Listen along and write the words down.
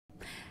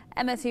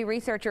MSU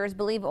researchers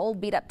believe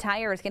old beat-up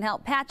tires can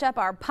help patch up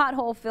our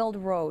pothole-filled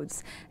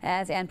roads.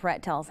 As Ann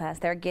Perrette tells us,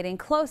 they're getting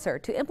closer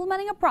to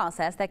implementing a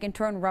process that can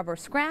turn rubber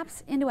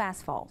scraps into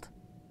asphalt.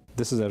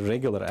 This is a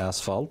regular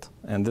asphalt,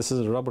 and this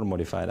is a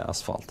rubber-modified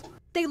asphalt.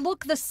 They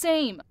look the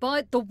same,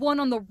 but the one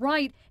on the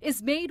right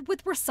is made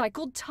with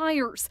recycled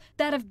tires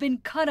that have been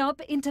cut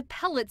up into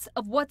pellets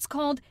of what's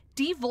called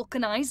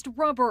devulcanized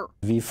rubber.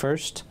 We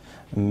first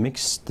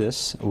mix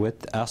this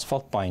with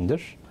asphalt binder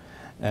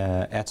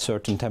at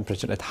certain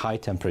temperature, at high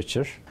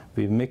temperature.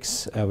 We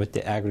mix with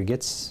the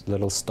aggregates,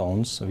 little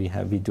stones. We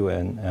do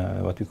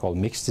what we call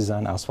mix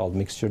design, asphalt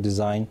mixture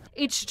design.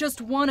 It's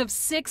just one of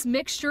 6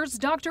 mixtures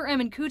Dr.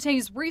 Emin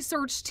Kute's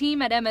research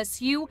team at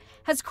MSU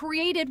has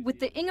created with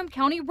the Ingham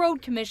County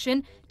Road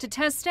Commission to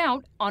test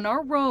out on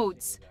our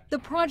roads. The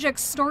project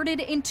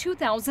started in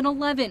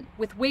 2011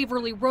 with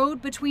Waverly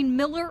Road between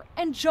Miller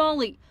and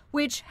Jolly,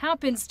 which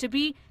happens to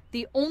be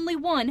the only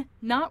one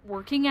not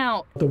working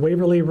out. The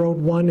Waverly Road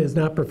one is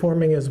not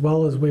performing as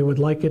well as we would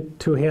like it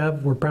to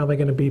have. We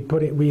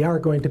are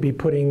going to be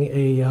putting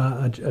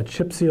a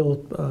chip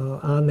seal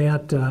on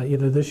that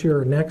either this year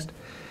or next.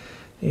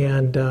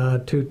 And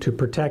to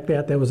protect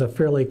that was a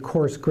fairly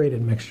coarse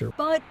graded mixture.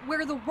 But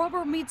where the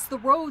rubber meets the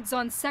roads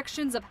on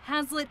sections of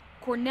Hazlitt,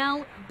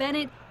 Cornell,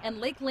 Bennett, and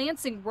Lake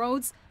Lansing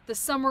roads, the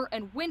summer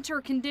and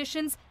winter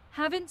conditions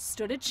haven't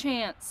stood a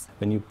chance.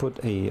 When you put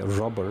a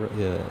rubber,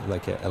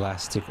 like an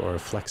elastic or a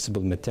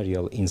flexible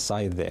material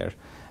inside there,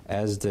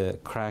 as the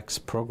cracks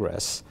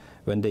progress,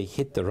 when they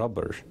hit the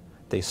rubber,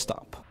 they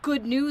stop.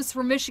 Good news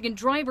for Michigan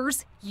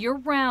drivers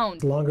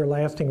year-round. Longer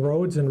lasting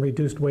roads and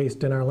reduced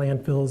waste in our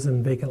landfills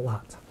and vacant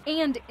lots.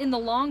 And in the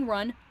long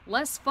run,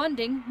 less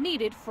funding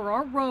needed for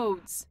our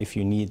roads. If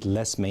you need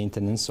less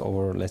maintenance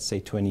over, let's say,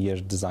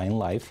 20-year design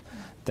life,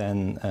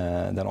 then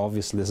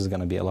obviously this is going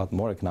to be a lot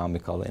more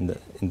economical in the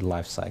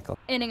life cycle.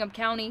 In Ingham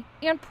County,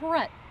 Ann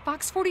Perrette,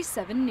 Fox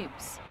 47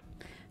 News.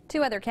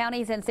 2 other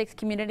counties and 6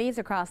 communities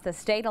across the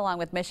state, along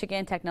with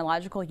Michigan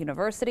Technological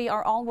University,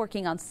 are all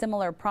working on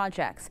similar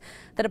projects.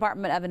 The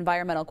Department of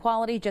Environmental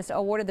Quality just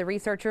awarded the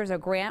researchers a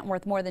grant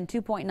worth more than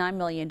 $2.9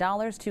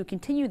 million to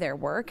continue their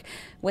work.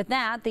 With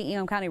that, the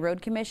Ingham County Road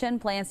Commission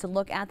plans to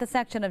look at the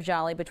section of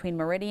Jolly between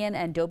Meridian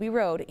and Dobie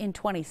Road in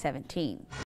 2017.